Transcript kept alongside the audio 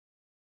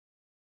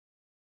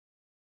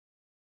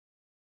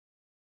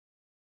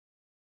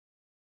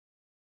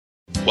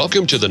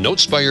Welcome to the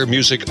Notespire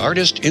Music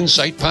Artist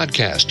Insight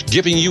Podcast,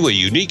 giving you a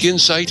unique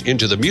insight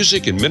into the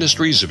music and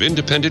ministries of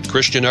independent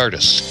Christian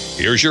artists.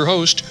 Here's your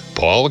host,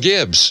 Paul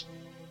Gibbs.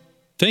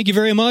 Thank you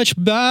very much,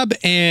 Bob,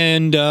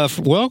 and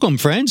welcome,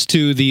 friends,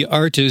 to the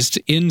Artist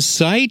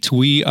Insight.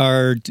 We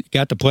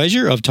got the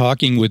pleasure of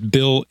talking with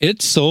Bill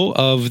Itzel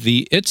of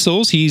the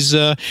Itzels.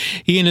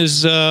 He and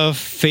his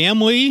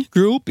family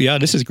group,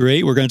 this is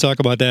great. We're going to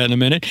talk about that in a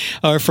minute,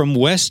 are from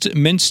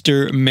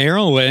Westminster,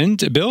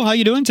 Maryland. Bill, how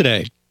you doing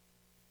today?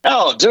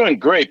 Oh, doing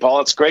great,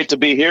 Paul. It's great to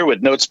be here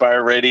with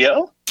Notespire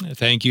Radio.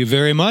 Thank you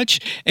very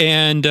much.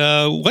 And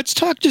let's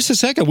talk just a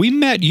second. We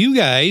met you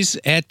guys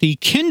at the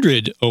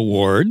Kindred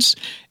Awards,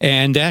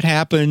 and that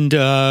happened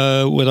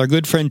with our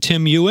good friend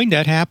Tim Ewing.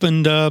 That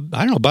happened,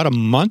 about a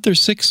month or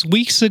 6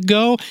 weeks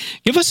ago.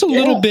 Give us a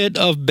little bit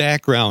of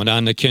background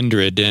on the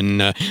Kindred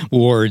and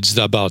awards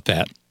about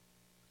that.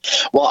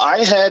 Well,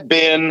 I had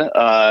been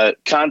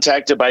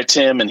contacted by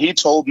Tim, and he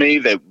told me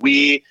that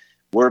we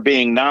were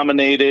being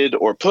nominated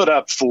or put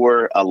up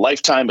for a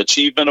Lifetime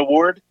Achievement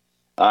Award.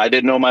 I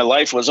didn't know my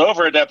life was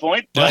over at that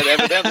point, but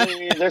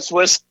evidently this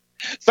was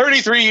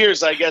 33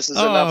 years, I guess, is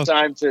enough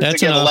time to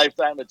get a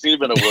Lifetime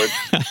Achievement Award.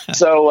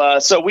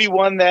 So we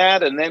won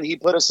that, and then he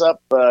put us up,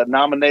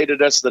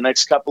 nominated us the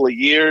next couple of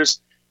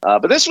years.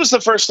 But this was the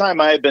first time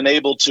I had been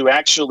able to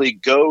actually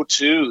go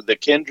to the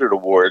Kindred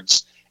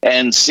Awards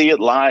and see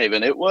it live,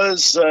 and it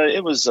was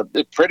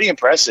pretty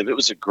impressive. It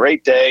was a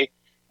great day.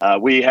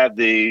 We had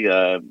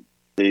the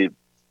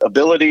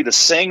ability to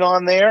sing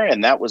on there,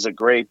 and that was a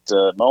great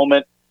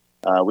moment.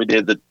 We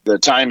did the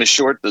Time Is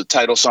Short, the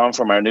title song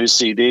from our new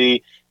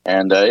CD,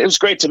 and it was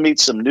great to meet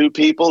some new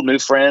people, new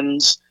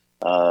friends,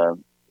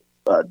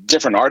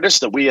 different artists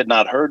that we had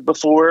not heard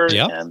before.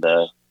 Yep. And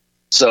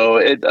so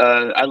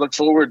I look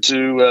forward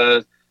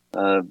to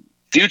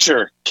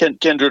future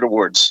Kindred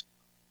Awards.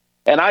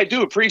 And I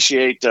do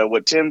appreciate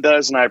what Tim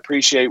does, and I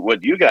appreciate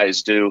what you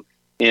guys do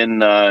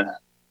in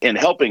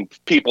helping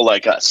people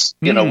like us.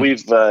 You know,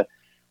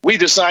 we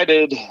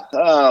decided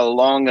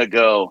long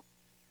ago,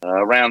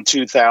 around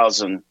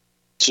 2000,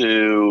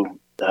 to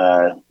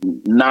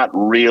not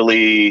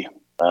really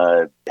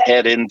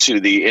head into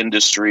the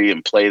industry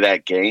and play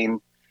that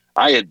game.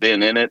 I had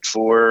been in it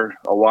for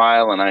a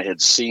while, and I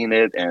had seen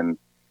it, and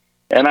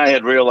I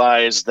had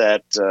realized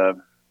that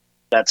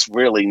that's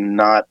really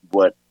not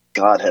what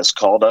God has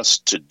called us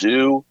to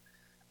do,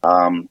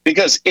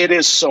 because it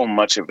is so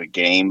much of a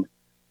game,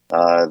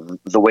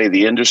 the way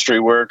the industry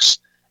works.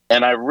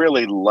 And I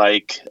really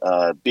like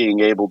being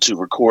able to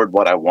record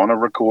what I want to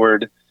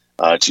record,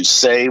 to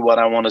say what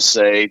I want to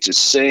say, to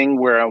sing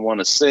where I want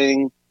to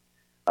sing,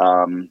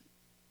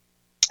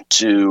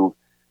 to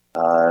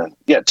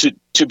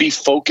be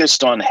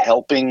focused on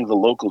helping the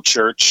local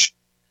church.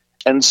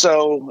 And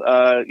so,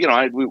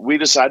 we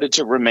decided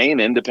to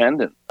remain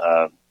independent.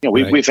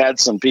 We've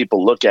had some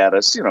people look at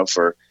us,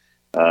 for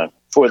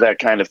that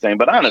kind of thing,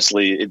 but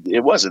honestly,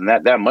 it wasn't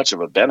that much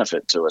of a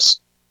benefit to us.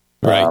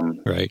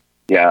 Right.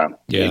 Yeah.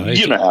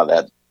 You know how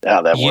that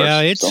works. Yeah,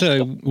 it's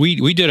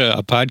we did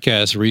a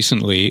podcast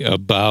recently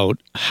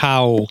about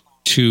how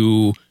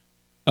to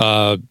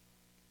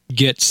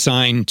get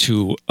signed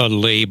to a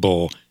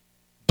label,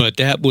 but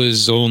that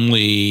was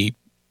only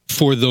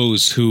for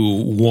those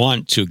who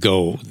want to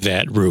go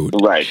that route.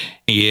 Right.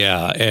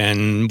 Yeah,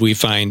 and we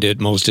find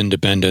that most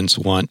independents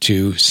want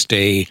to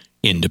stay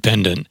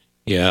independent.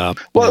 Yeah.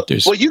 Well,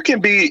 you can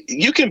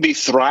be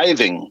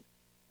thriving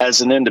as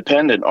an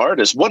independent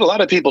artist. What a lot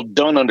of people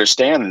don't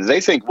understand is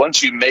they think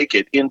once you make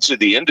it into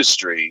the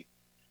industry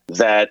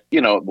that,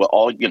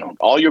 all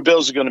your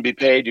bills are going to be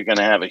paid. You're going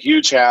to have a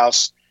huge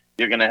house.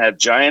 You're going to have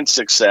giant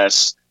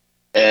success.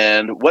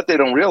 And what they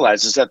don't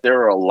realize is that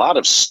there are a lot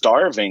of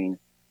starving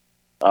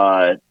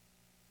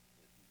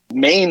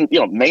main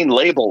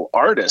label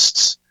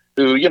artists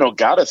who,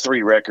 got a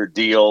 3-record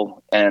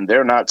deal and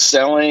they're not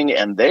selling,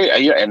 and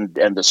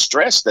and the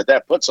stress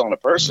that puts on a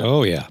person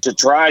to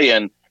try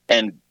and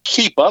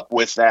keep up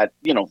with that,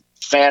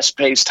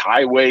 fast-paced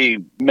highway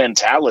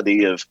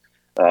mentality of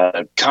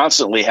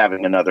constantly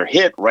having another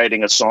hit,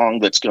 writing a song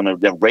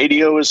the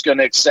radio is going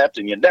to accept,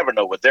 and you never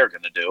know what they're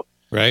going to do.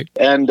 Right.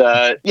 And,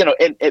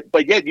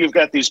 but yet you've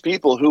got these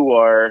people who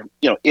are,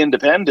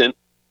 independent,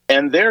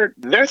 and they're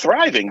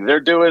thriving. They're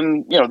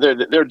doing,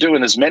 they're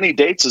doing as many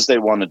dates as they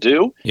want to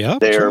do. Yeah.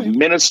 They're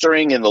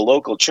ministering in the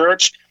local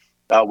church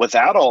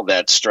without all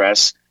that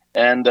stress.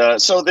 And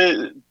so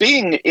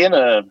being in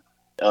a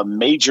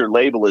major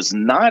label is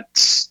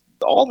not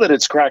all that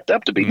it's cracked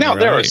up to be. Now,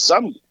 there are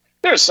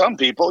some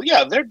people,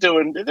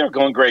 they're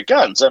going great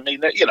guns. I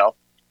mean,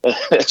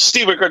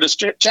 Stephen Curtis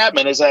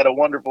Chapman has had a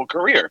wonderful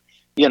career,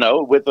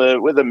 with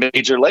a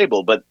major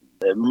label, but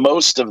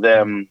most of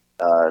them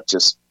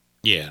just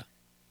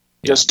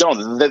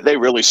don't. They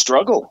really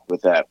struggle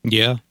with that.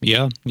 Yeah.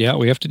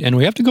 We have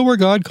to go where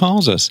God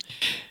calls us.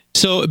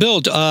 So,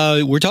 Bill,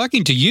 we're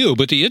talking to you,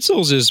 but the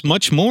Itzels is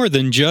much more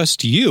than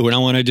just you, and I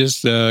want to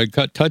just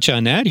touch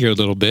on that here a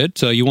little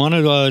bit. You want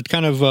to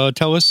kind of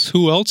tell us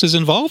who else is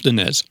involved in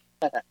this?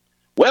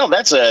 Well,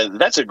 that's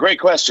a great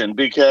question,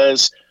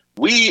 because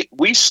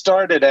we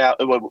started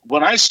out,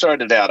 when I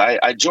started out,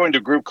 I joined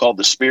a group called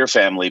the Spear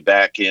Family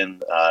back in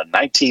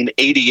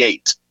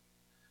 1988.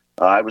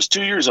 I was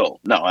 2 years old.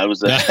 No, I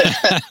was.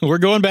 We're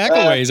going back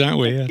a ways, aren't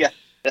we? Yeah.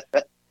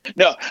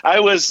 No,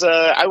 I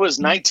was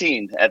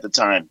 19 at the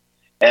time,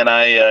 and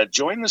I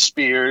joined the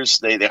Spears.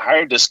 They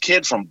hired this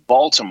kid from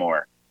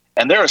Baltimore,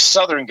 and they're a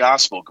Southern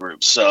gospel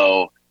group.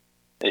 So,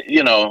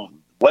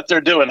 what they're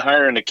doing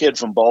hiring a kid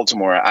from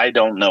Baltimore, I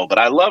don't know. But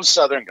I love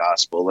Southern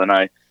gospel, and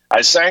I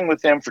sang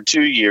with them for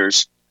 2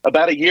 years.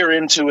 About a year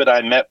into it,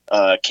 I met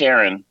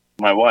Karen,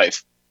 my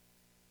wife.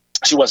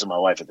 She wasn't my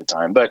wife at the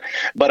time, but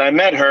I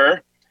met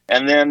her.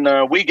 And then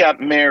we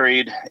got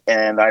married,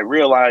 and I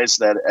realized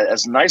that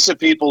as nice of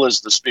people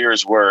as the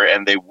Spears were,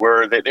 and they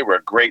were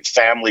a great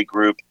family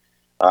group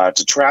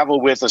to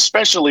travel with,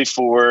 especially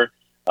for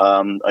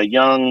a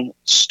young,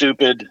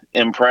 stupid,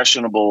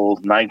 impressionable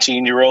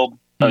 19-year-old.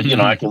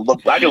 I can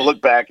look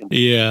back and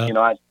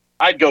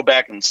I'd go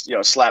back and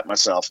slap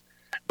myself.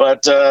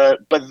 But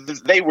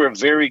they were a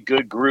very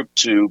good group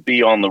to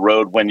be on the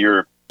road when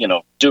you're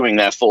doing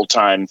that full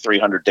time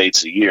 300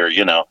 dates a year.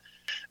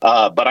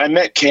 But I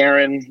met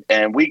Karen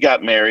and we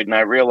got married, and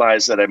I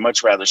realized that I'd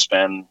much rather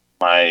spend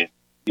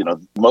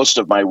most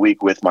of my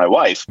week with my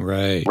wife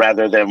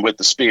rather than with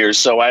the Spears.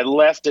 So I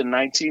left in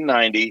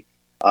 1990.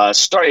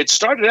 It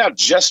started out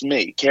just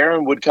me.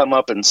 Karen would come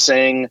up and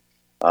sing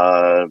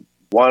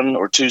one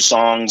or two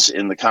songs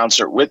in the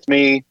concert with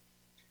me.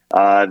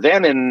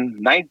 Then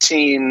in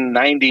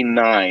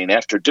 1999,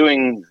 after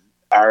doing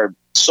our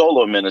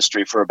solo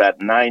ministry for about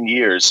 9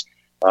 years,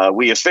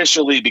 we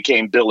officially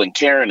became Bill and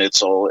Karen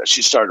Itzel.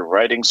 She started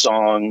writing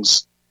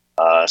songs,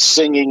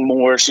 singing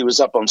more. She was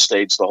up on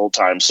stage the whole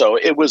time. So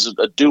it was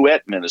a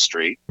duet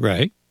ministry.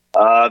 Right.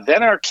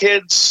 Then our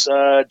kids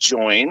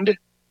joined,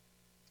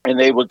 and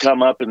they would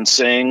come up and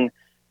sing,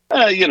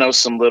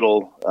 some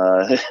little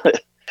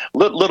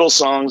little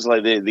songs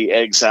like the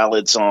egg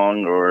salad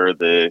song or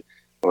the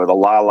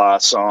la la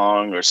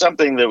song or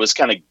something that was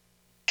kind of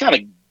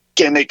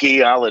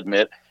gimmicky, I'll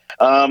admit.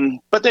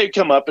 But they'd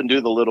come up and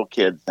do the little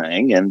kid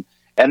thing. And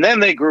then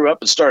they grew up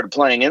and started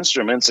playing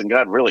instruments and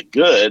got really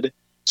good.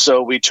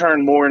 So we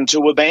turned more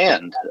into a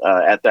band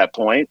at that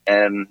point.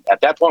 And at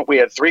that point, we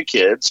had 3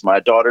 kids, my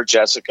daughter,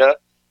 Jessica,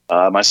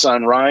 my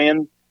son,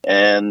 Ryan,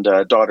 and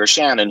daughter,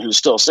 Shannon, who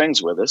still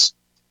sings with us.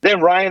 Then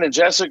Ryan and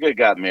Jessica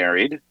got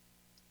married,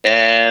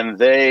 and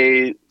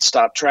they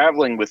stopped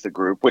traveling with the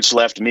group, which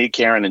left me,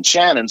 Karen, and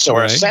Shannon. So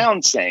our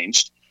sound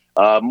changed.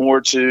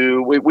 More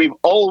to we've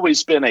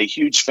always been a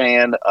huge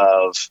fan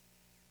of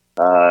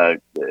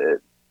the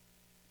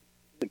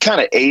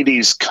kind of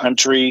 80s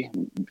country,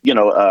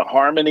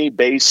 harmony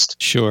based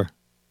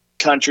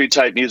country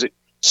type music.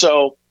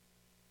 So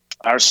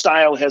our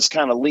style has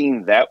kind of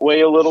leaned that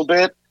way a little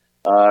bit,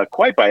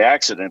 quite by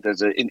accident.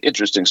 There's an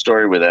interesting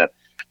story with that,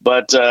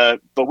 but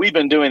we've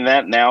been doing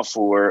that now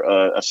for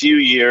a few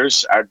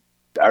years.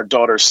 Our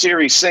daughter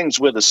Siri sings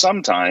with us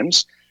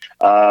sometimes.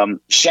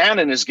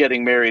 Shannon is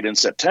getting married in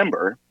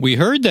September. We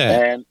heard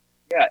that.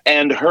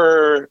 And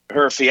her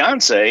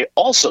fiance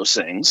also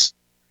sings.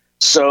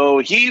 So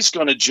he's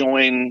going to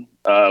join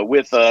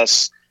with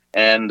us.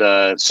 And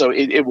so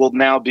it will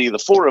now be the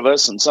 4 of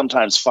us and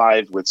sometimes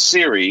 5 with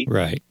Siri.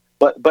 Right.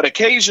 But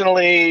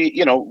occasionally,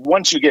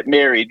 once you get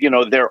married,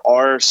 there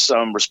are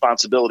some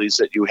responsibilities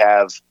that you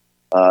have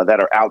that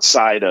are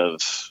outside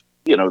of,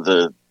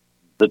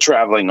 the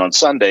traveling on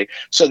Sunday.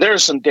 So there are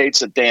some dates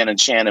that Dan and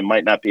Shannon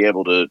might not be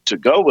able to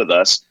go with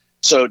us.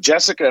 So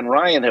Jessica and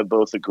Ryan have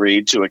both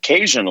agreed to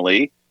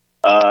occasionally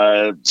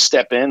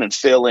step in and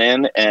fill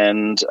in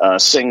and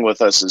sing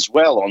with us as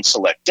well on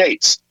select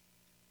dates.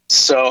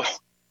 So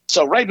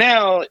right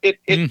now it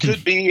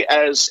could be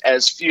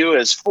as few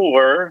as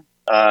 4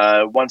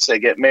 once they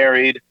get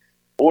married,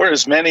 or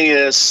as many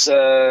as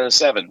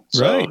 7.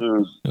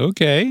 So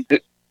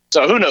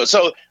So who knows?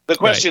 So the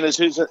question is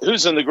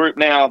who's in the group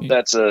now?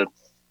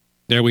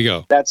 There we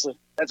go. That's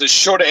as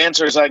short an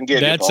answer as I can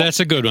give you, Paul. That's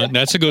a good one.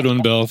 That's a good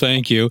one, Bill.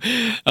 Thank you.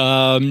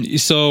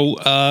 So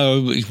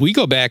we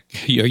go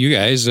back, you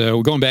guys,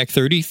 we're going back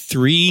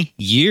 33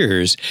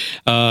 years.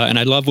 And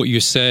I love what you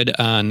said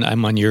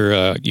I'm on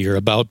your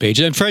About page.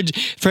 And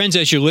friends,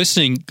 as you're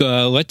listening,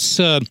 let's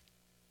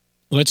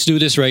do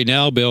this right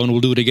now, Bill, and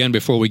we'll do it again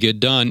before we get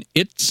done.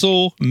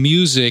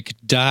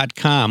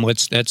 ItzelMusic.com.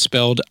 That's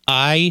spelled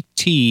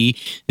ITZELS.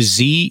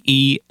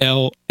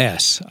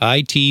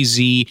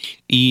 ITZELS.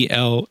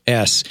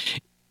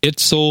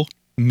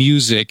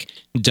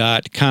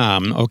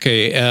 ItzelMusic.com.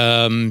 Okay.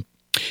 Bill,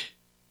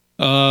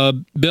 I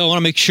want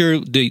to make sure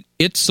the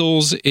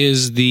Itzels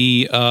is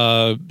the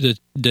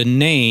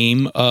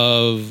name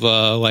of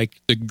like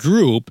the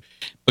group,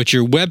 but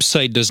your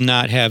website does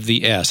not have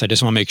the S. I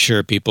just want to make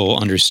sure people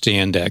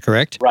understand that,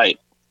 correct? Right.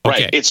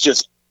 Okay. It's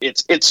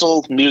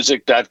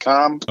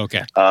ItzelMusic.com.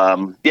 Okay.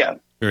 Yeah.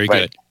 Very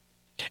good.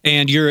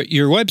 And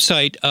your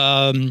website,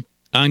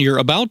 on your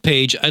About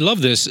page, I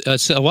love this.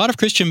 A lot of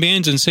Christian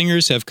bands and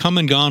singers have come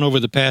and gone over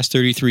the past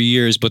 33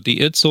 years, but the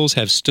Itzels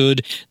have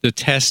stood the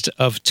test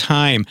of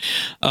time.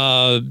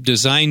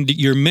 Designed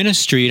your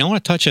ministry, and I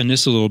want to touch on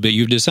this a little bit.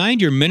 You've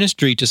designed your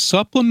ministry to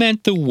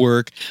supplement the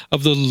work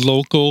of the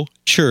local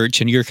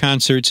church, and your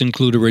concerts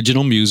include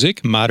original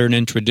music, modern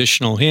and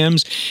traditional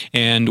hymns,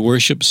 and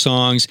worship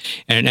songs,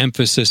 and an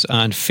emphasis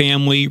on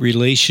family,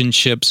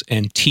 relationships,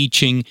 and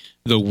teaching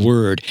the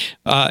Word.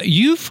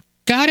 You've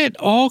got it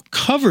all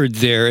covered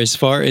there as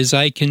far as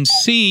I can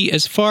see,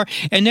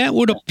 and that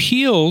would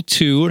appeal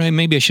to, and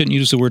maybe I shouldn't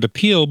use the word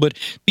appeal, but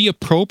be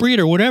appropriate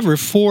or whatever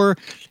for,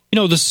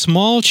 the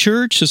small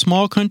church, the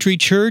small country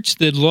church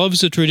that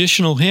loves the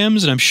traditional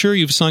hymns, and I'm sure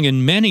you've sung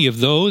in many of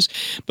those,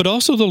 but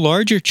also the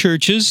larger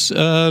churches,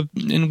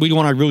 and we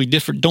don't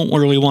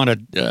really want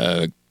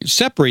to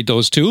separate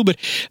those two, but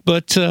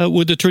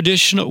with the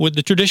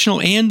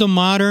traditional and the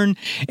modern,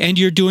 and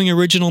you're doing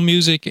original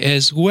music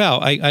as well.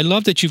 I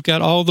love that you've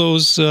got all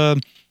those,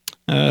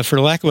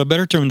 for lack of a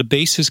better term, the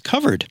bases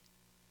covered.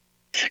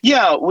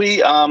 Yeah,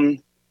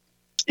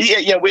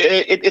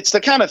 it's the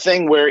kind of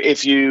thing where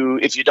if you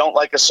don't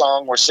like a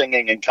song we're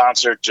singing in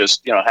concert,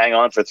 just hang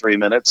on for 3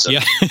 minutes,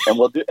 and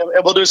we'll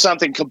do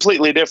something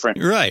completely different.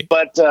 Right.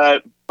 But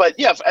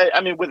yeah,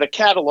 I mean, with a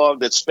catalog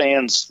that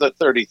spans the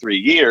 33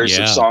 years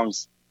of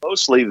songs,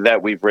 mostly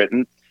that we've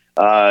written,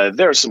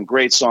 there are some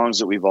great songs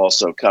that we've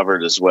also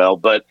covered as well.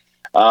 But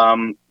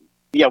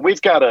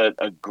we've got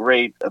a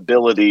great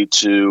ability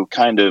to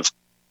kind of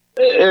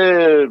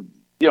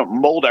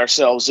mold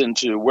ourselves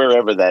into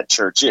wherever that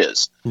church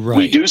is. Right.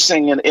 We do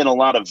sing in a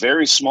lot of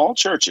very small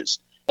churches,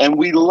 and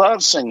we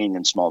love singing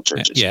in small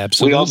churches. Yeah,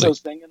 absolutely. We also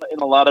sing in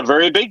a lot of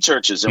very big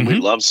churches, and we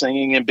love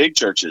singing in big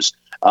churches.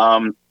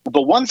 But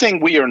one thing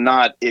we are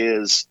not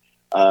is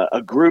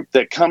a group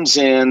that comes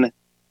in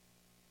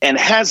and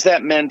has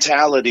that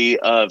mentality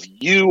of,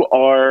 you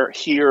are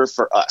here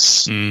for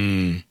us.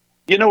 You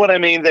know what I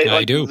mean?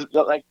 I do.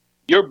 Like,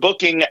 you're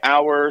booking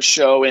our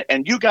show,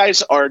 and you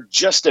guys are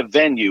just a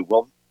venue.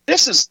 Well,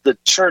 this is the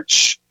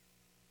church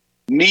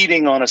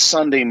meeting on a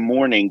Sunday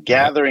morning,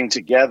 gathering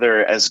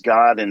together as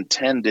God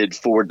intended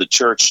for the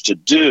church to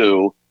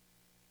do.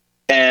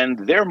 And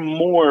they're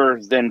more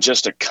than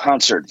just a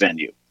concert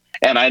venue.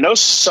 And I know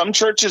some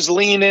churches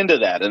lean into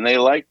that, and they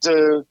like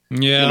to,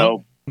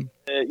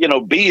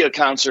 be a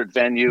concert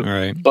venue.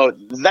 Right. But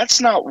that's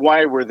not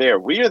why we're there.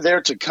 We are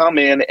there to come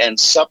in and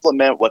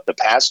supplement what the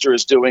pastor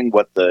is doing,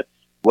 what the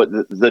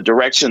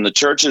direction the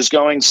church is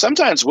going.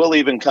 Sometimes we'll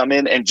even come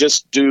in and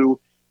just do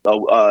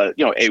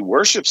a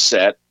worship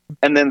set,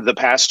 and then the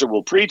pastor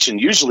will preach, and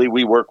usually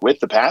we work with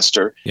the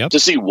pastor to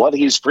see what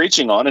he's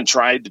preaching on and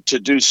try to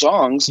do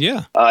songs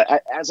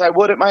as I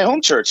would at my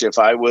home church. If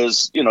I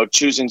was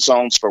choosing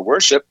songs for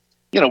worship,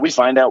 we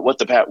find out what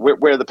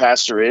where the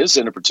pastor is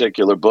in a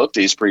particular book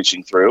that he's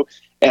preaching through,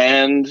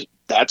 and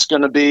that's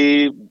going to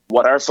be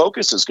what our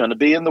focus is going to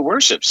be in the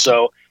worship.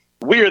 So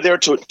we are there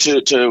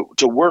to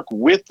work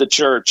with the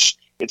church.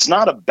 It's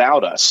not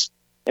about us.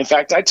 In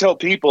fact, I tell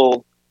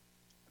people,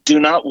 do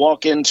not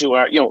walk into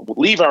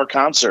leave our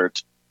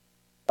concert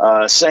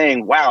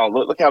saying, wow,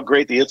 look how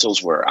great the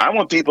Itzels were. I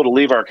want people to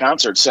leave our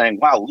concert saying,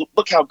 wow,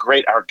 look how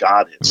great our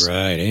God is.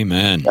 Right,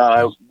 amen.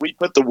 We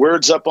put the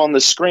words up on the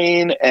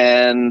screen,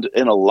 and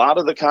in a lot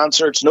of the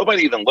concerts,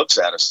 nobody even looks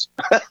at us,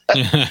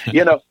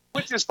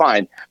 which is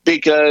fine,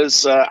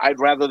 because I'd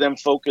rather them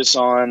focus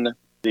on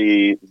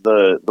the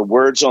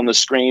words on the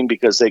screen,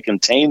 because they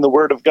contain the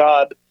Word of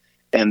God,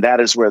 and that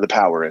is where the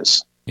power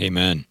is.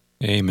 Amen.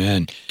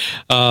 Amen.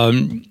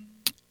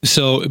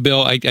 So,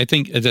 Bill, I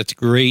think that's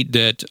great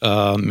that,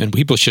 and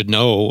people should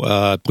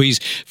know. Please,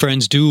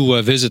 friends,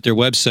 do visit their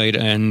website,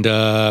 and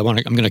I'm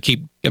going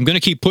to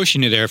keep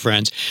pushing you there,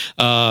 friends.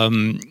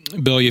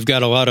 Bill, you've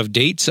got a lot of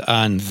dates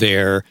on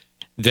there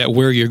that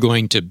where you're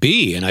going to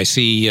be, and I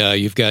see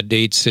you've got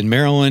dates in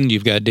Maryland,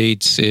 you've got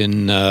dates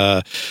in.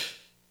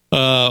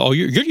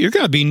 You're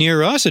going to be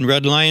near us in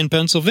Red Lion,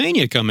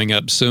 Pennsylvania, coming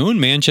up soon.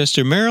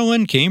 Manchester,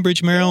 Maryland,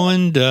 Cambridge,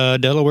 Maryland,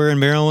 Delaware, and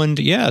Maryland.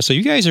 Yeah, so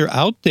you guys are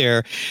out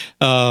there.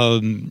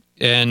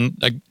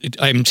 And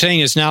I'm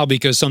saying this now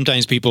because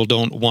sometimes people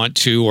don't want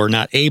to or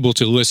not able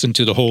to listen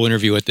to the whole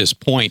interview at this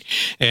point,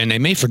 and they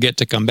may forget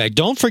to come back.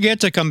 Don't forget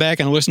to come back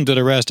and listen to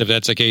the rest if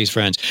that's the case,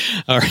 friends.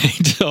 All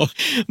right. So,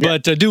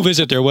 but do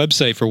visit their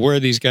website for where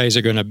these guys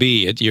are going to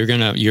be. You're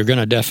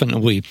gonna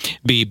definitely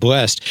be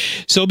blessed.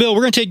 So, Bill,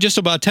 we're going to take just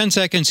about 10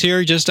 seconds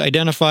here, just to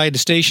identify the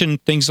station,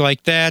 things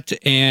like that,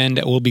 and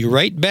we'll be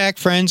right back,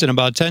 friends, in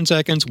about 10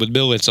 seconds with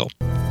Bill Itzel.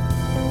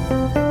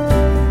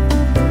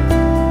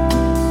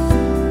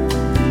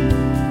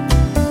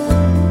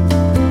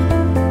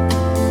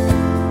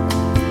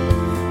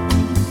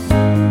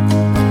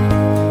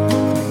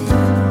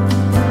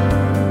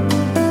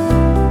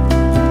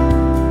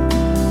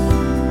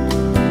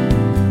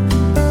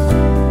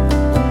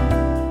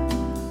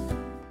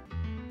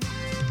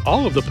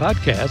 All of the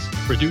podcasts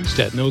produced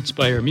at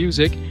Notespire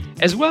Music,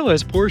 as well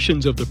as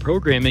portions of the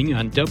programming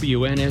on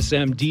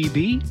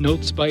WNSM-DB,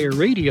 Notespire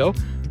Radio,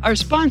 are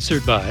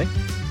sponsored by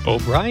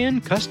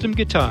O'Brien Custom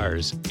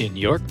Guitars in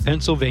York,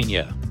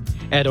 Pennsylvania.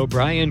 At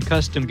O'Brien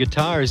Custom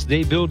Guitars,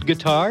 they build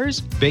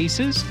guitars,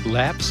 basses,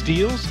 lap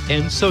steels,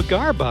 and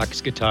cigar box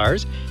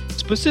guitars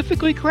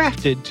specifically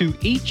crafted to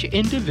each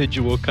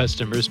individual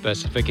customer's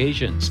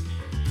specifications.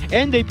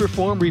 And they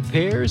perform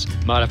repairs,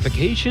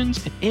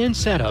 modifications, and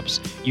setups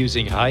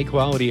using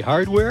high-quality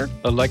hardware,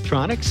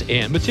 electronics,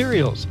 and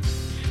materials.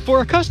 For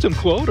a custom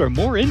quote or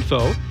more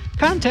info,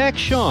 contact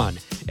Sean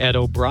at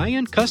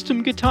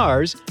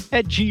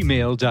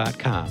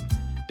o'briencustomguitars@gmail.com.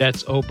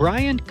 That's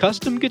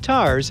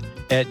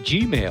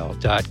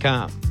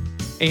o'briencustomguitars@gmail.com.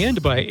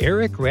 And by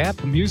Eric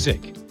Rapp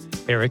Music.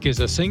 Eric is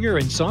a singer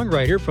and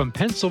songwriter from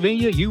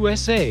Pennsylvania,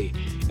 USA,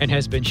 and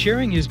has been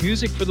sharing his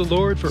music for the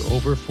Lord for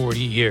over 40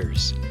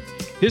 years.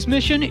 His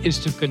mission is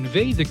to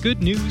convey the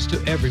good news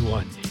to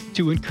everyone,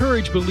 to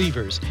encourage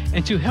believers,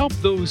 and to help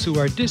those who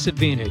are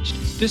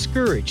disadvantaged,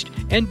 discouraged,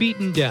 and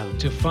beaten down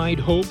to find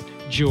hope,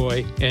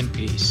 joy, and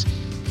peace.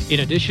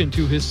 In addition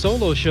to his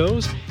solo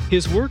shows,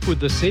 his work with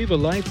the Save a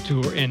Life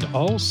Tour and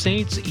All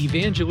Saints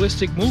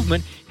Evangelistic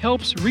Movement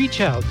helps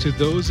reach out to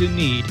those in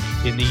need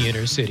in the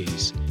inner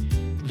cities.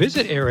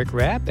 Visit Eric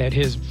Rapp at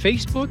his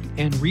Facebook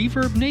and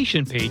Reverb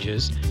Nation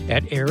pages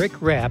at Eric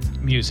Rapp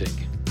Music.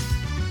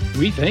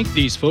 We thank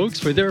these folks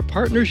for their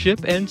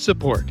partnership and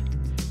support.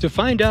 To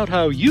find out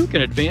how you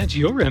can advance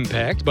your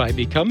impact by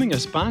becoming a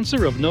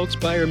sponsor of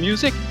Notespire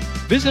Music,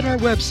 visit our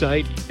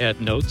website at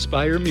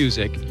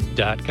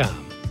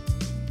notespiremusic.com.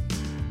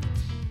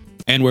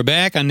 And we're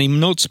back on the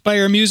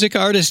Notespire Music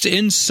Artist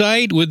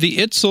Insight with the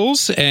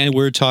Itzels, and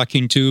we're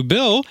talking to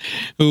Bill,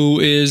 who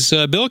is,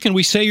 Bill, can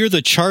we say you're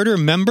the charter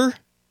member?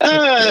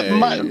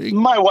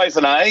 My wife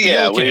and I,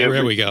 yeah. Okay,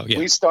 there we go. Yeah.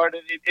 We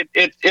started.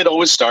 It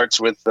always starts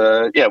with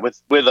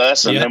with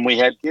us, and then we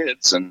had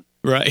kids, and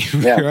right.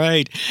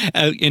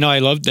 I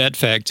love that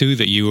fact too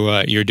that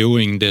you're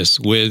doing this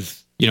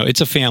with, it's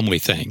a family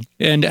thing.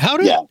 And how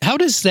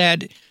does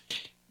that?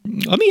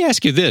 Let me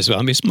ask you this.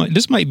 Well,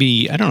 this might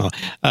be, I don't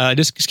know.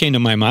 This came to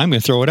my mind. I'm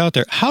going to throw it out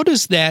there. How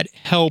does that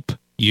help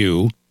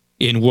you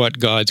in what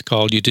God's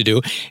called you to do,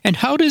 and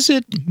how does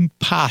it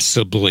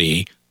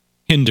possibly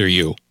hinder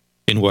you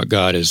in what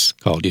God has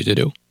called you to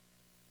do?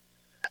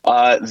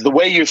 The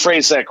way you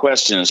phrase that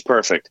question is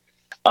perfect.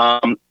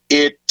 I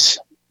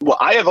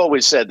have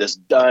always said this.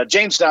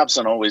 James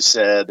Dobson always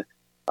said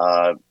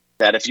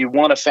that if you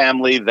want a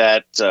family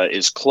that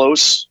is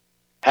close,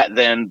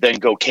 then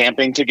go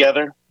camping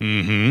together.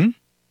 Mm-hmm.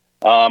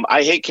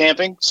 I hate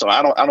camping, so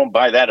I don't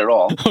buy that at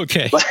all.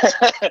 Okay,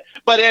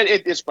 but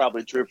it's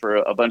probably true for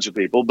a bunch of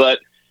people. But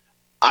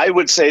I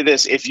would say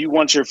this: if you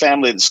want your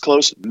family that's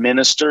close,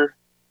 minister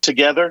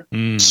together,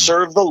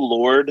 serve the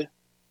Lord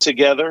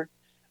together.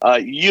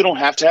 You don't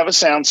have to have a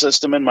sound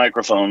system and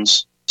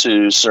microphones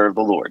to serve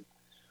the Lord.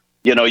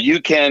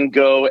 You can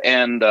go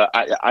and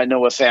I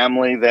know a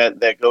family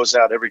that goes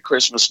out every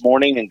Christmas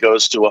morning and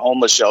goes to a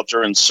homeless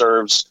shelter and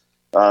serves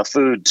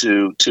food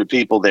to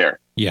people there.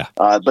 Yeah.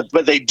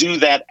 But they do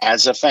that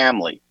as a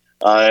family.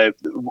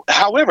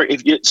 However,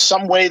 if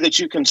some way that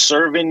you can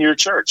serve in your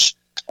church,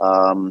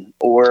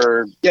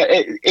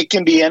 it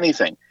can be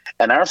anything.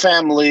 And our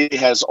family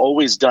has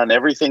always done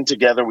everything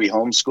together. We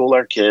homeschool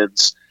our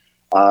kids.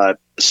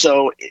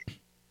 So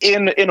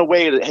in a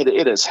way,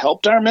 it has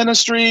helped our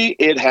ministry.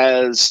 It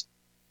has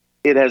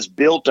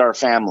built our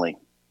family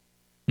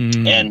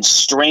and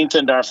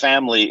strengthened our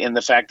family in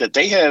the fact that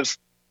they have,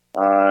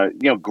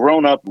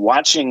 grown up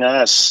watching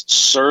us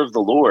serve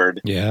the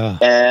Lord. Yeah.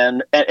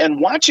 And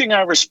watching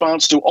our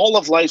response to all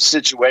of life's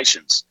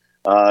situations.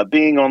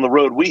 Being on the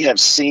road, we have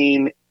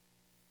seen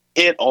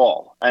it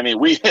all. I mean,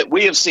 we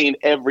have seen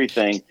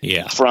everything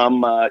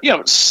from,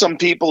 some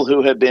people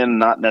who have been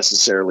not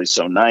necessarily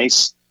so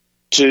nice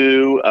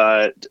to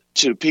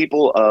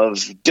people of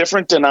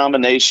different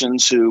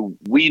denominations who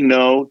we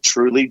know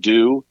truly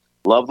do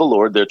love the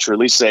Lord. They're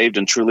truly saved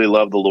and truly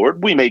love the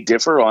Lord. We may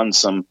differ on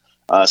some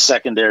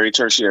secondary,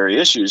 tertiary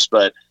issues,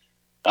 but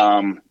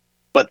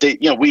they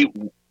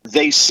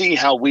see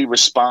how we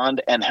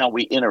respond and how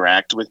we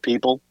interact with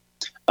people.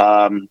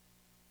 And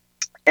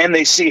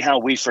they see how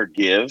we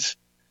forgive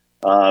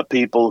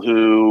people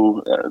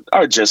who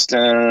are just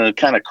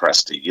kind of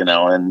crusty,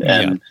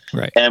 and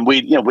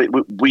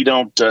we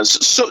don't.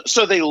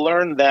 So they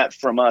learn that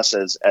from us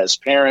as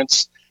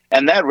parents,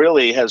 and that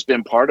really has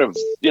been part of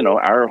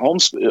our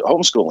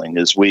homeschooling.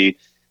 Is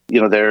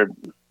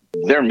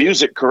their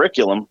music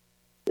curriculum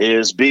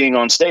is being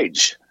on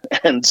stage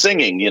and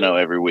singing,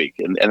 every week,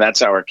 and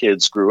that's how our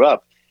kids grew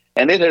up,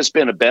 and it has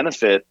been a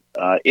benefit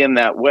in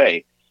that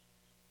way.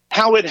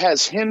 How it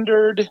has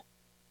hindered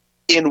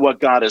in what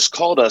God has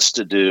called us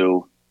to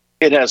do,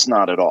 it has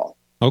not at all.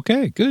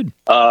 Okay, good.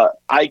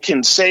 I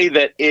can say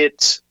that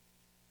it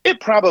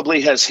probably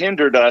has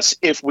hindered us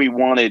if we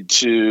wanted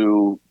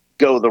to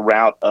go the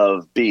route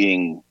of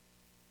being,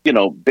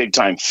 big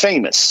time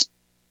famous,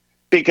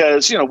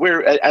 because,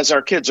 we're, as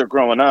our kids are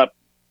growing up,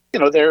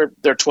 they're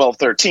 12,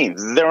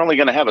 13. They're only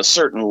going to have a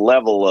certain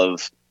level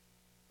of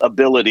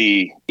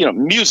ability,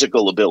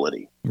 musical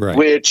ability, right,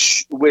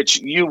 which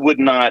you would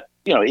not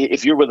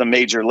if you're with a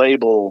major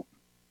label,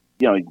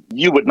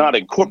 you would not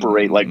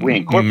incorporate like we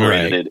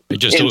incorporated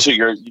into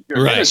your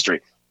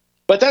ministry.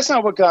 But that's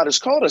not what God has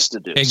called us to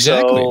do.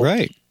 Exactly,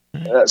 right.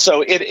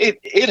 So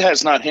it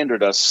has not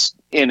hindered us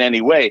in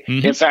any way.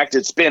 Mm-hmm. In fact,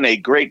 it's been a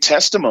great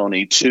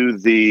testimony to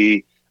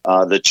the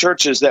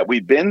churches that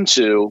we've been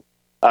to.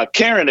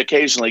 Karen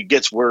occasionally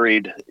gets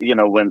worried,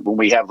 when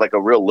we have like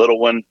a real little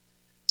one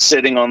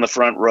sitting on the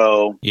front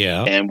row,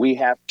 and we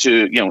have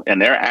to,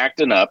 and they're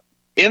acting up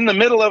in the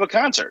middle of a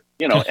concert,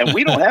 and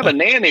we don't have a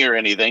nanny or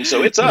anything,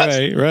 so it's us.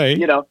 Right.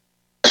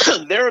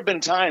 There have been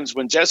times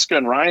when Jessica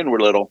and Ryan were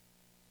little,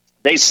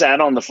 they sat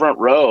on the front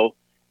row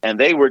and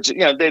they were,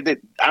 they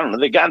I don't know,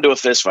 they got into a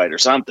fist fight or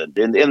something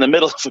in the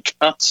middle of a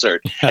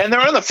concert, and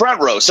they're in the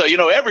front row, so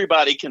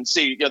everybody can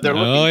see, they're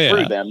looking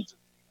through them.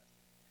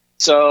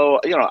 So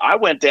I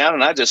went down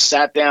and I just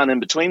sat down in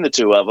between the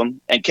two of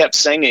them and kept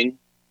singing,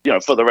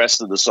 for the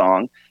rest of the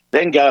song.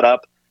 Then got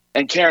up.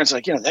 And Karen's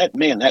like,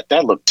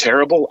 that looked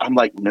terrible. I'm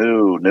like,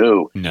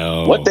 no.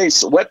 What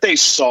they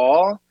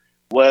saw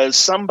was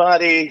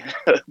somebody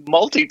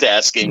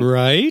multitasking,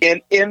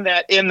 right? In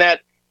that,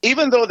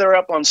 even though they're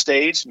up on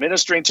stage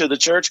ministering to the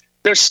church,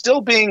 they're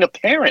still being a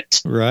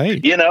parent,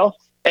 right?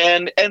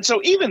 And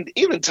so even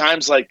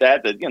times like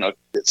that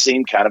that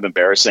seem kind of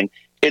embarrassing.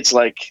 It's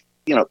like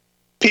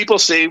people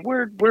see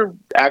we're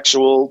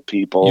actual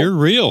people. You're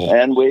real,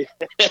 and we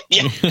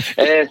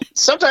and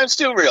sometimes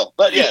too real.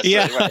 But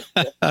yes,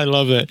 right. I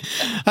love it.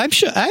 I'm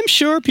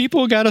sure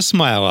people got a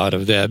smile out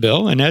of that,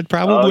 Bill, and that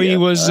probably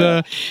was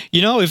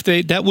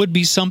if that would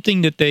be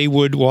something that they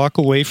would walk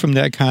away from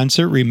that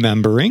concert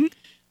remembering,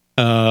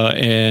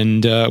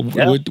 and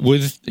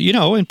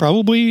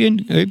probably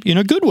in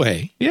a good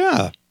way.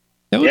 Yeah,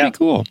 that would be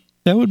cool.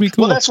 That would be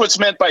cool. Well, that's what's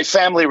meant by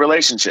family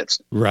relationships,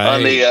 right?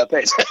 On the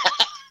page.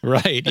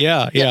 Right.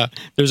 Yeah.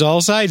 There's all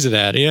sides of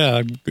that.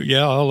 Yeah.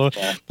 All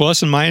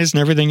plus and minus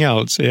and everything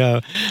else. Yeah.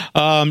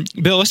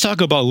 Bill, let's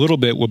talk a little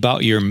bit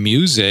about your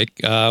music.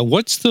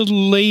 What's the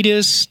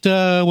latest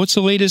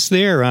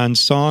there on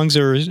songs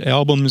or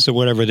albums or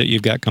whatever that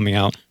you've got coming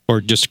out or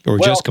just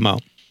come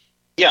out?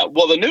 Yeah.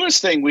 Well, the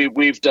newest thing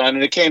we've done,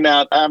 and it came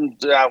out, I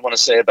want to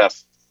say about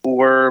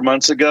 4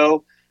 months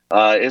ago,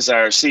 is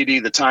our CD,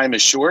 The Time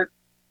Is Short.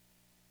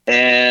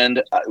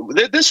 And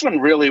this one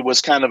really was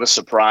kind of a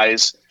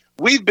surprise.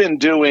 We've been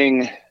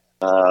doing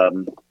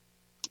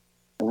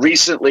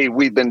recently.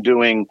 We've been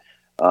doing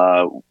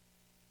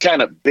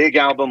kind of big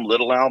album,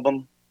 little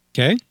album,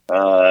 type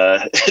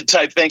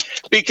thing.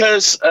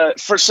 Because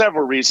for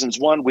several reasons.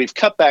 One, we've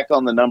cut back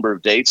on the number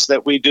of dates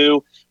that we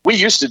do. We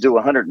used to do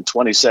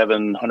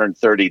 127,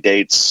 130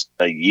 dates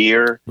a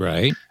year.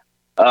 Right.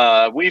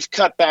 We've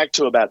cut back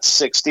to about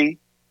 60.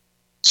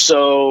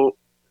 So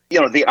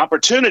the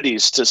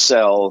opportunities to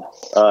sell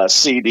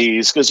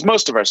CDs, because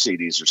most of our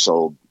CDs are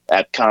sold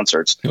at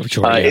concerts,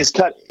 is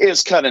cut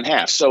in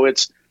half. So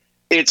it's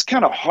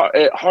kind of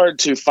hard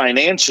to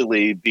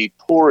financially be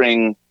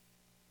pouring,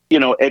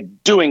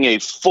 at doing a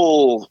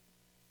full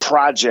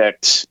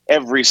project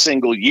every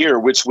single year,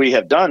 which we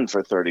have done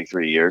for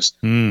 33 years.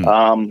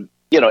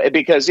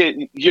 Because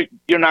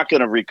you're not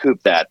going to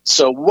recoup that.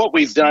 So what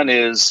we've done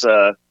is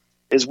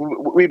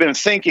we've been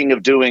thinking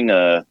of doing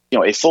a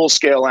full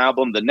scale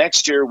album. The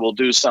next year we'll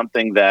do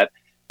something that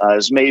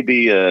is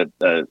maybe a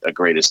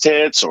greatest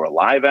hits or a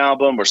live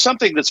album or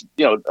something that's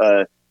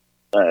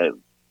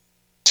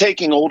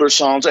taking older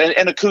songs,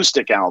 an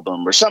acoustic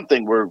album or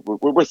something.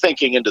 We're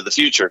thinking into the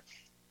future,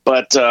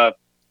 but and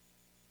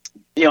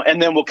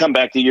then we'll come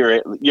back the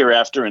year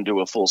after and do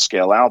a full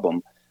scale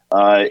album.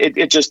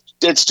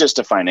 It's just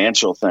a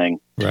financial thing.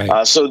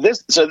 Right. So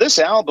this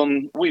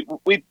album, we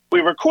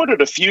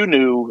recorded a few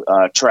new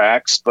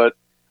tracks, but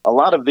a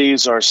lot of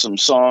these are some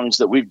songs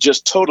that we've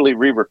just totally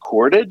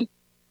re-recorded.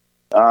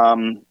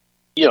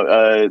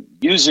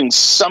 Using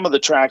some of the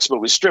tracks, but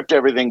we stripped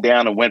everything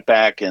down and went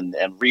back and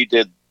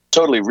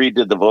totally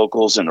redid the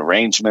vocals and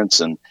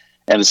arrangements, and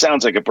it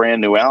sounds like a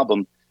brand new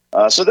album.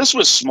 So this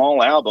was a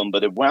small album,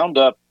 but it wound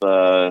up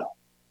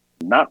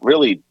not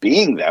really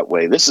being that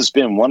way. This has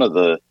been one of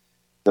the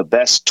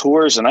best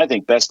tours and I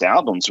think best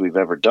albums we've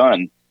ever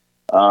done.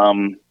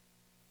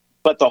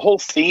 But the whole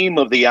theme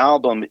of the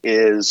album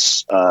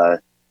is,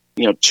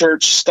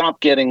 church, stop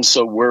getting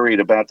so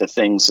worried about the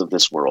things of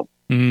this world.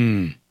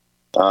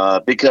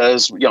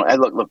 Because,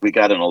 look, we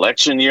got an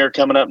election year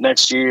coming up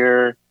next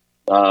year.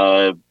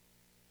 The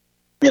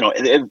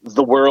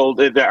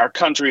world, our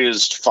country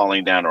is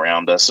falling down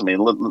around us. I mean,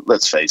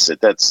 let's face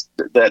it, that's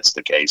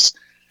the case.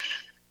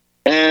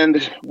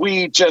 And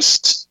we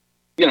just,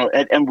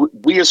 and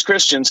we as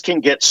Christians can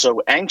get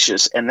so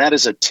anxious, and that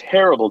is a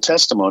terrible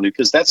testimony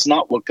because that's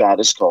not what God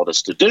has called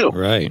us to do.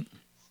 Right.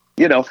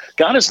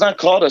 God has not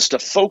called us to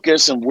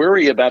focus and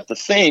worry about the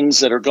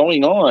things that are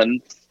going on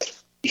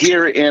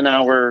here in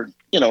our,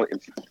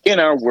 in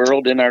our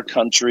world, in our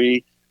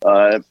country.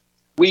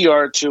 We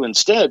are to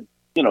instead,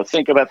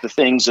 think about the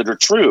things that are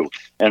true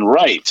and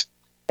right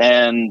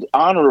and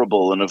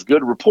honorable and of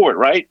good report,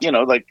 right?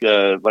 Like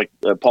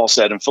Paul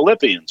said in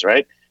Philippians,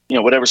 right?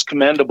 Whatever's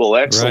commendable,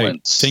 excellent.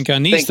 Right. Think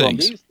on these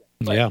things.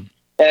 Yeah.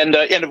 And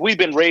if we've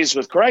been raised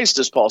with Christ,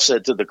 as Paul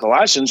said to the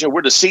Colossians,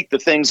 we're to seek the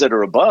things that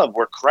are above,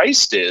 where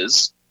Christ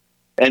is,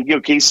 and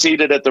he's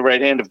seated at the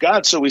right hand of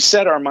God. So we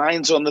set our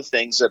minds on the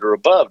things that are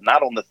above,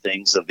 not on the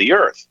things of the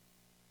earth.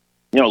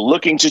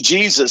 Looking to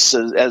Jesus,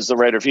 as the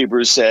writer of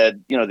Hebrews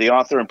said, the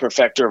author and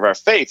perfecter of our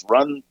faith,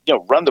 run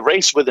the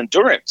race with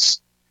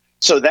endurance.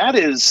 So that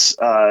is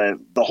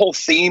the whole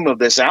theme of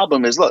this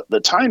album is, look, the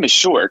time is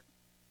short.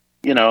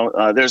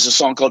 There's a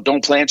song called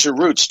 "Don't Plant Your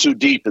Roots Too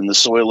Deep in the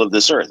Soil of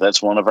This Earth."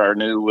 That's one of our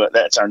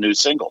that's our new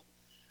single.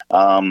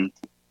 I'm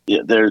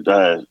going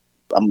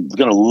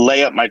to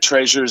lay up my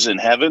treasures in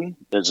heaven.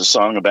 There's a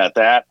song about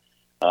that.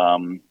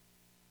 And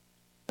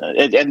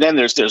then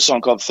there's a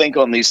song called "Think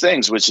on These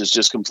Things," which is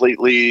just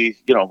completely,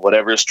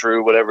 whatever is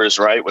true, whatever is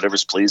right, whatever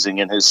is pleasing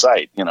in his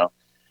sight,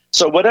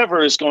 So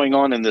whatever is going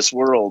on in this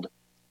world,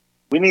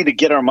 we need to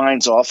get our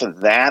minds off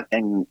of that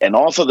and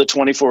off of the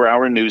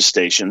 24-hour news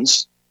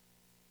stations,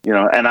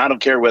 and I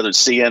don't care whether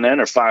it's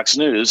CNN or Fox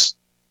News,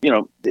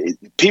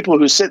 people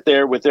who sit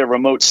there with their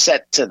remote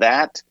set to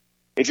that.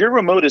 If your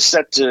remote is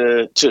set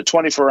to a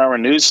 24-hour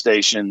news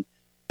station,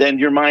 then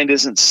your mind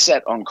isn't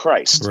set on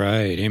Christ.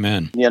 Right.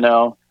 Amen.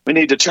 We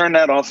need to turn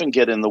that off and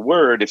get in the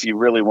Word if you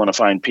really want to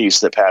find peace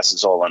that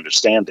passes all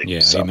understanding.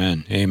 Yeah, so.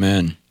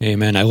 Amen.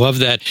 I love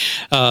that.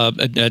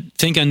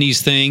 Think on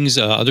These Things,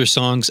 other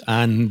songs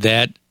on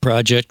that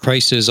project,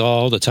 Christ is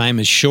All, The Time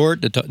is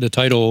Short, the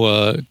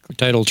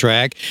title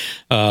track,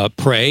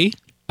 Pray,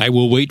 I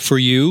Will Wait for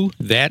You,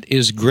 That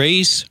is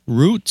Grace,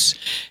 Roots,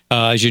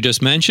 as you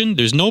just mentioned,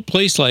 There's No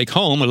Place Like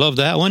Home, I love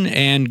that one,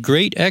 and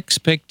Great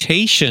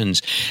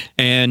Expectations.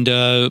 And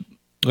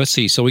let's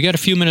see. So we got a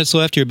few minutes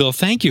left here, Bill.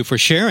 Thank you for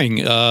sharing,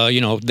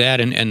 that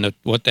and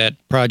what that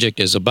project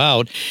is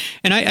about.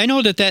 And I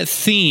know that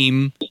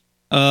theme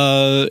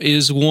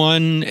is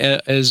one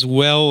as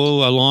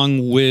well,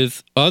 along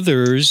with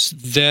others,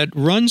 that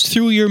runs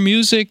through your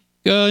music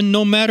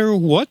no matter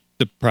what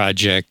the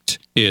project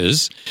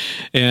is.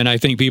 And I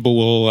think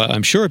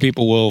I'm sure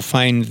people will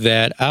find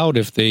that out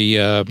if they,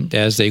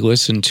 as they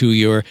listen to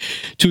your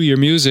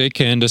music,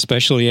 and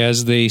especially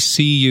as they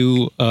see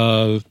you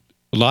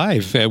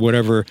live at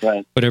whatever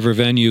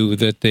venue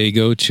that they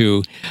go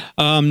to.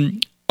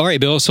 All right,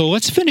 Bill, so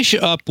let's finish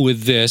up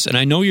with this, and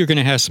I know you're going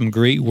to have some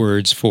great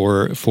words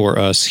for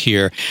us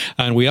here,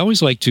 and we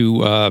always like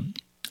to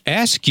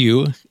ask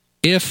you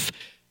if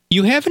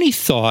you have any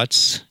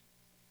thoughts,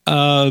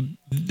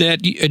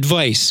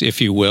 advice, if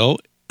you will,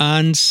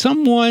 on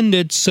someone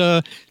that's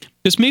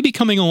maybe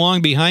coming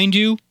along behind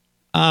you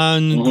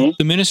on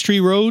the ministry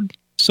road,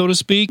 so to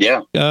speak,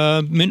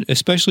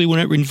 especially when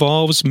it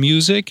involves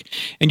music.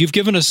 And you've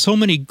given us so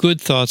many good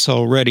thoughts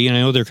already, and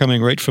I know they're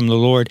coming right from the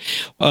Lord.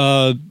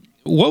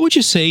 What would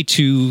you say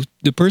to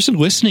the person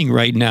listening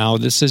right now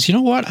that says, you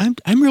know what,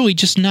 I'm really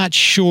just not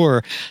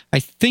sure. I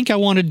think I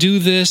want to do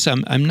this.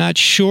 I'm not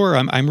sure.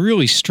 I'm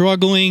really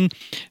struggling.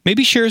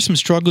 Maybe share some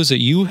struggles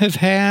that you have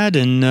had,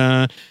 and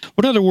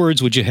what other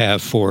words would you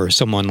have for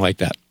someone like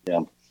that? Yeah.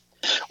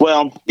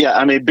 Well,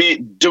 I mean,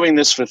 doing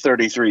this for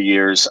 33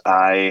 years,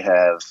 I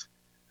have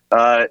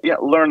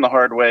learned the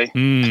hard way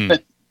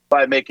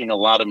by making a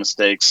lot of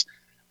mistakes.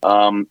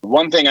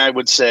 One thing I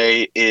would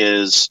say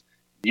is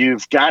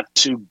you've got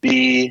to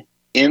be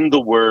in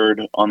the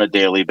Word on a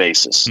daily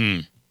basis.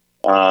 And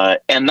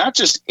not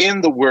just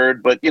in the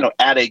Word, but,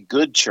 at a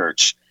good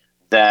church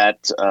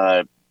that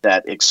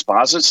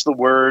exposits the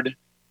Word,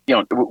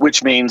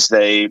 which means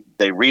they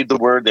read the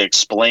Word, they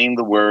explain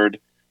the Word,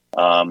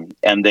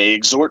 and they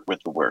exhort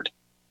with the Word.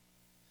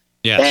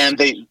 Yes. And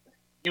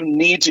you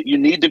need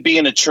to be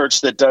in a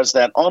church that does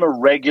that on a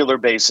regular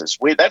basis.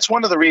 That's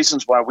one of the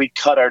reasons why we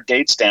cut our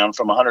dates down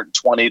from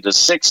 120 to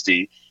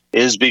 60,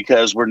 is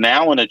because we're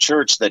now in a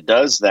church that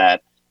does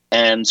that.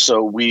 And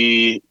so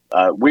we're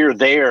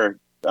there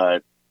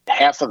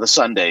half of the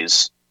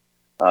Sundays,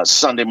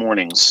 Sunday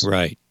mornings.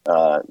 Right.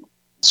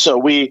 So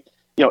we,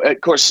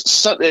 of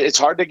course, it's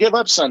hard to give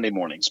up Sunday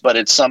mornings, but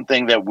it's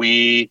something that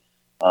we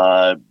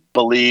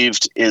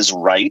believed is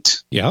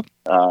right. Yeah.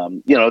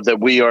 That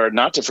we are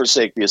not to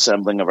forsake the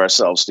assembling of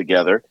ourselves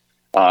together.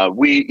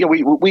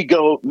 We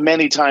go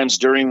many times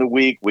during the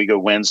week. We go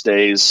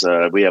Wednesdays.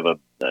 We have a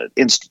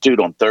institute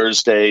on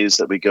Thursdays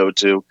that we go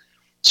to.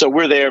 So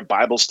we're there,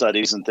 Bible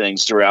studies and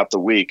things throughout the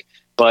week.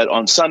 But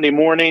on Sunday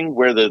morning,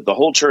 where the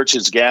whole church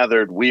is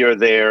gathered, we are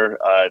there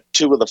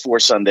 2 of the 4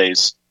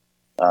 Sundays.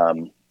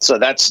 So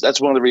that's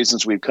one of the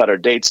reasons we've cut our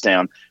dates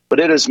down. But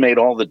it has made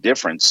all the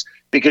difference,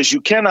 because you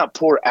cannot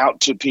pour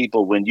out to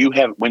people when you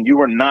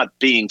are not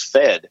being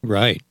fed,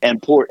 right, and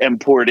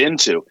poured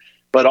into.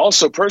 But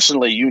also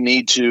personally, you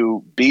need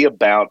to be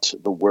about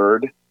the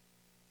Word.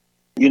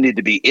 You need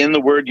to be in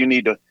the Word. You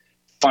need to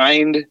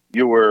find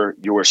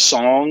your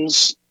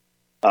songs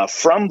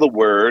from the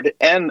Word,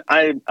 and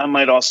I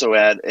might also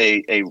add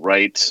a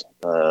right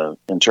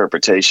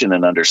interpretation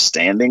and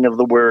understanding of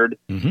the Word.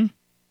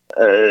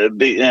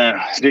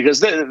 Because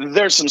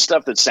there's some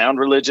stuff that sound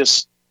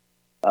religious,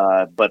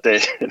 but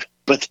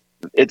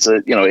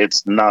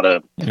it's not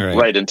a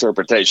right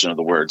interpretation of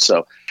the Word.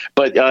 So,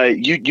 but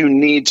you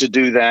need to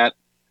do that.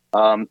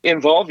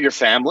 Involve your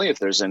family if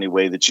there's any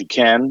way that you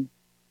can,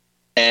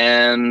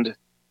 and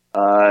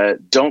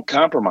don't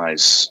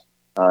compromise.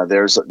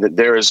 There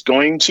is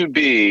going to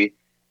be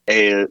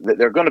there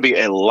are going to be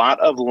a lot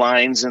of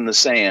lines in the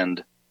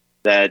sand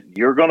that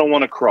you're going to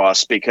want to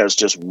cross, because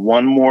just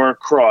one more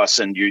cross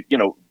and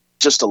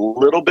just a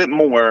little bit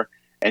more,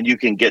 and you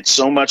can get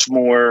so much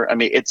more. I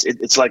mean,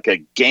 it's like a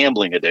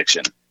gambling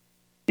addiction.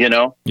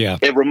 Yeah.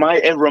 It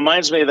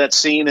reminds me of that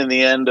scene in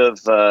the end of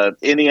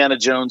Indiana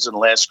Jones and the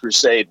Last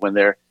Crusade when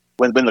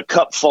the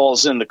cup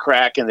falls in the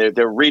crack and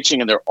they're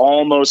reaching and they're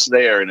almost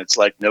there, and it's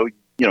like, no,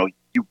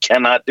 you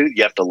cannot do.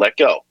 You have to let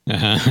go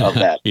of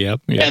that.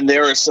 Yep. And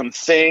there are some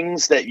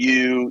things that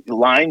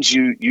lines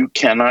you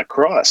cannot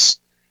cross.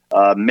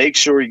 Make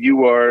sure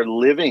you are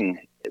living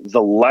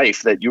the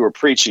life that you are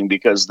preaching,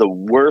 because the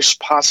worst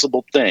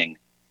possible thing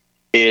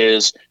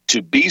is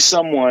to be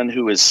someone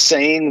who is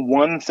saying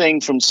one thing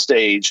from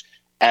stage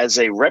as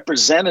a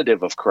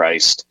representative of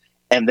Christ,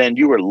 and then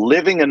you are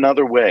living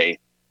another way.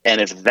 And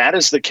if that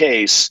is the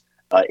case,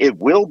 it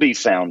will be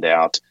found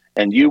out,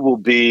 and you will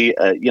be,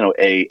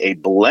 a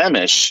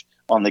blemish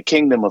on the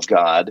kingdom of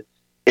God.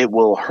 It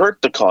will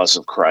hurt the cause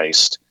of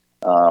Christ,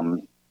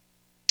 and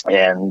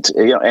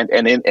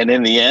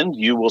in the end,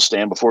 you will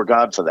stand before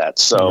God for that.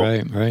 So,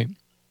 right.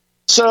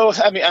 So,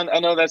 I mean, I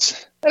know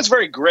that's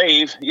very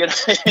grave. No,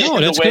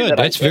 that's good.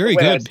 That's very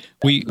good.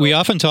 We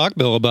often talk,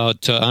 Bill,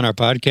 about on our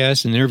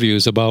podcast and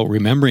interviews about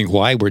remembering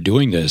why we're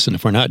doing this, and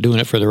if we're not doing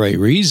it for the right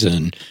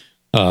reason,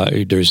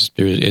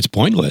 it's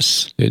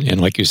pointless.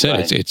 And like you said,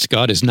 right. it's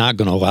God is not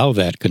going to allow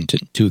that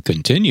to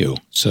continue.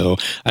 So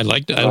I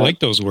like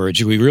those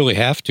words. We really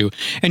have to.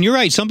 And you're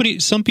right.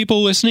 Some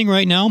people listening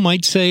right now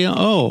might say,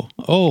 "Oh,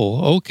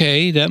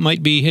 okay, that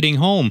might be hitting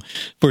home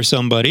for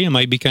somebody. It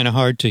might be kind of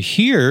hard to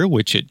hear,"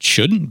 which it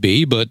shouldn't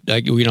be. But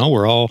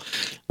we're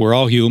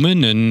all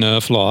human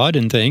and flawed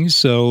and things.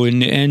 So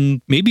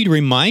and maybe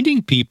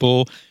reminding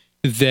people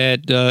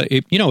that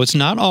it's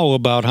not all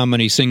about how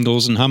many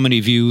singles and how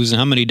many views and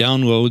how many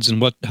downloads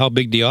and how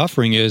big the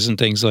offering is and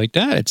things like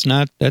that.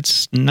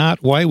 That's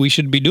not why we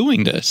should be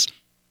doing this.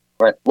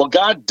 Right. Well,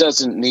 God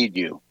doesn't need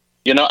you.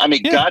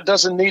 God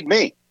doesn't need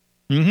me.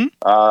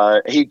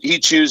 Mm-hmm. He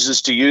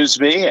chooses to use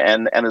me,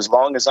 and as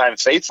long as I'm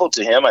faithful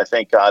to Him, I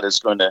think God is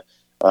going to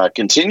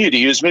continue to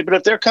use me. But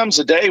if there comes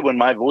a day when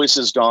my voice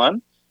is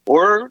gone,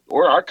 or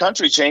our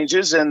country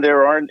changes and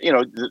there aren't,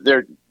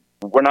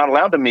 we're not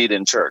allowed to meet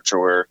in church,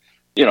 or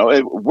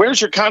where's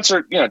your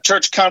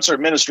church concert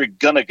ministry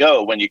gonna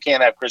go when you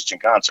can't have Christian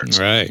concerts?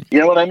 Right. You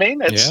know what I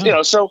mean? It's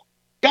so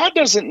God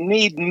doesn't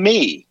need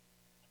me,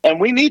 and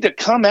we need to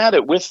come at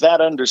it with that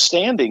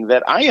understanding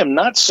that I am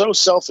not so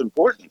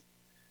self-important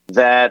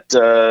that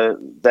the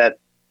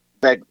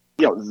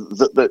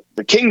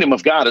kingdom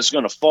of God is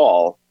going to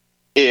fall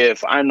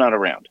if I'm not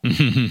around.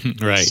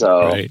 Right.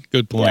 So, right.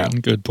 Good point. Yeah.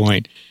 Good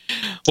point.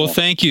 Well,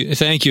 thank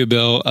you,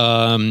 Bill.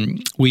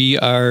 We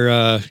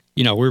are,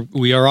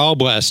 we are all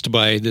blessed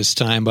by this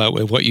time, by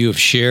what you have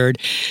shared,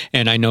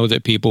 and I know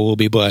that people will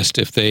be blessed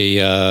if they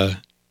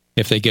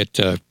get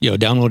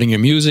downloading your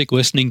music,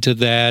 listening to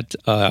that.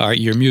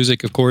 Your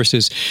music, of course,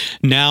 is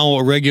now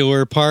a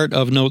regular part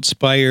of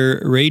Notespire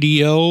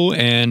Radio.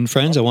 And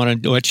friends, I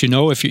want to let you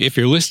know, if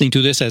you're listening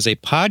to this as a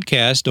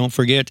podcast, don't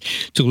forget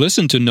to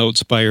listen to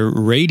Notespire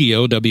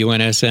Radio,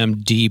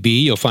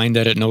 WNSMDB. You'll find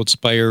that at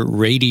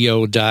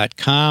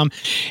notespireradio.com,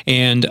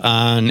 and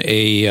on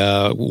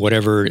a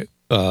whatever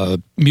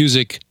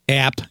music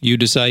app you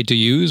decide to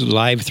use.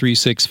 Live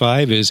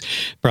 365 is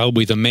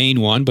probably the main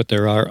one, but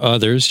there are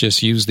others.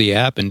 Just use the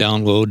app and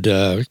download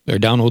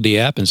the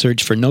app and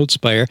search for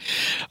Notespire.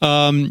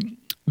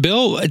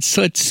 Bill,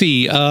 let's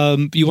see.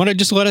 You want to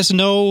just let us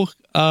know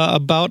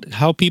about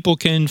how people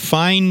can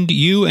find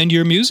you and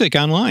your music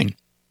online?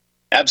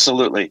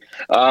 Absolutely.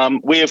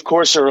 We, of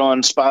course, are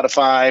on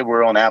Spotify.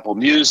 We're on Apple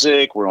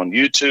Music. We're on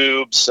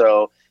YouTube.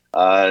 So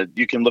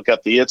you can look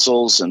up the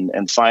Itzels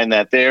and find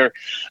that there.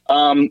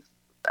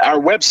 Our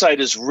website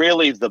is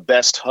really the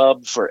best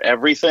hub for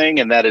everything,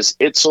 and that is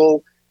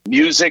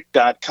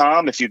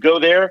itzelmusic.com. If you go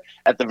there,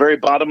 at the very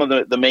bottom of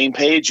the main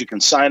page, you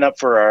can sign up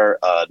for our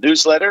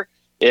newsletter.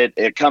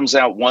 It comes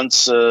out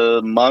once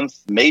a month,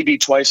 maybe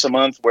twice a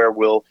month, where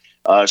we'll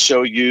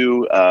show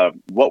you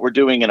what we're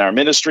doing in our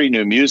ministry,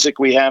 new music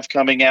we have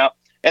coming out.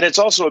 And it's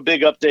also a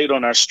big update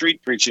on our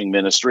street preaching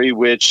ministry,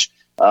 which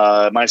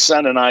my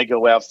son and I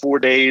go out 4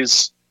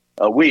 days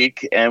a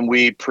week, and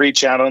we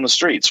preach out on the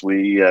streets.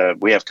 We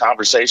have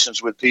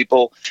conversations with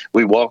people.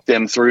 We walk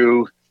them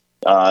through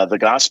the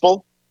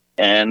gospel.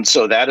 And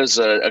so that is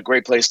a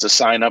great place to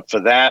sign up for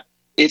that.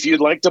 If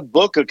you'd like to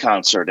book a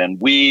concert, and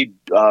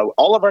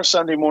all of our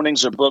Sunday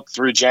mornings are booked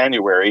through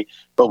January,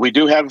 but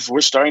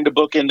we're starting to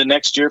book into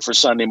next year for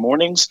Sunday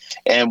mornings,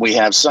 and we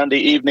have Sunday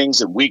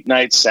evenings and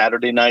weeknights,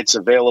 Saturday nights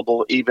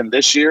available even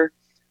this year.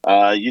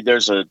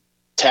 There's a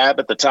tab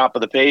at the top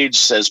of the page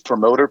says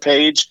promoter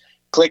page.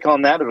 Click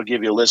on that. It'll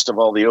give you a list of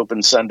all the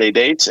open Sunday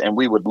dates, and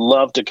we would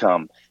love to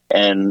come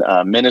and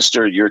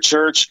minister at your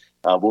church.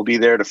 We'll be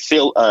there to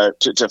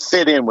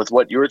fit in with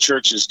what your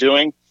church is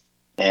doing.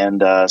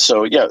 And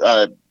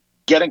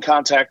get in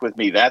contact with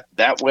me.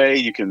 That way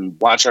you can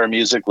watch our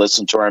music,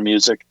 listen to our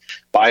music,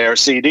 buy our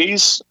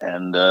CDs,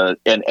 and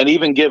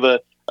even give a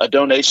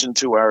donation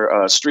to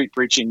our street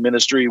preaching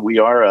ministry. We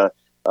are a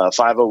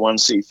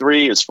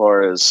 501c3 as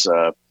far as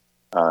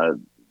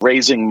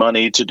raising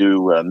money to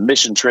do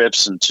mission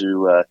trips and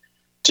to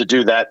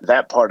do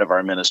that part of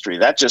our ministry.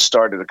 That just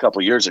started a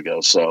couple years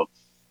ago. So,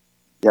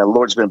 yeah, the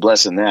Lord's been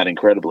blessing that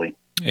incredibly.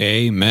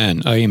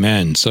 Amen.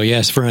 Amen. So,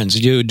 yes, friends,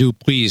 you do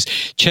please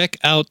check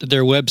out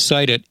their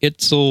website at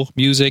Itzel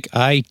Music,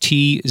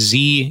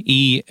 ITZEL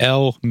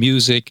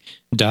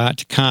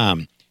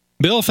music.com.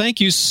 Bill, thank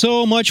you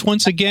so much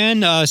once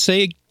again.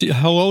 Say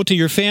hello to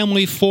your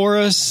family for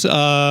us.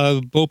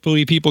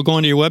 Hopefully people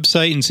going to your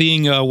website and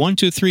seeing 1,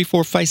 2, 3,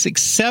 4, 5,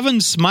 6,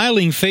 7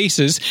 smiling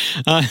faces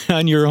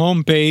on your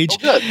homepage.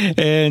 Oh, good.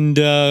 And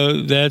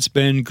that's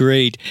been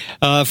great.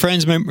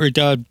 Friends,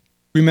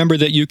 remember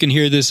that you can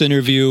hear this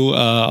interview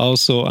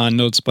also on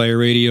Notespire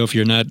Radio if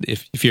you're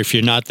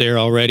not there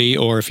already,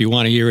 or if you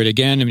want to hear it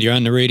again, if you're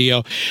on the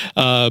radio,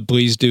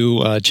 please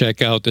do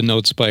check out the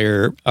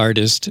Notespire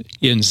Artist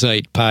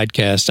Insight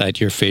podcast at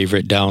your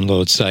favorite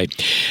download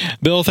site.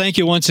 Bill, thank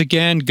you once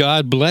again.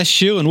 God bless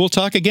you, and we'll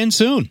talk again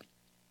soon.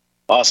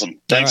 Awesome.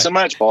 Thanks so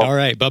much, Paul. All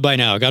right. Bye-bye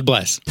now. God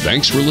bless.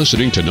 Thanks for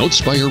listening to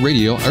Notespire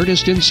Radio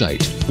Artist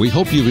Insight. We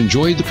hope you've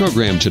enjoyed the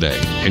program today.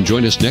 And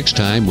join us next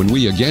time when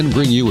we again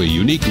bring you a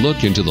unique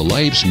look into the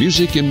lives,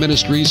 music, and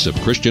ministries of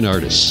Christian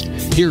artists.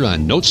 Here on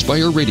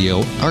Notespire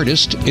Radio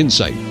Artist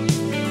Insight.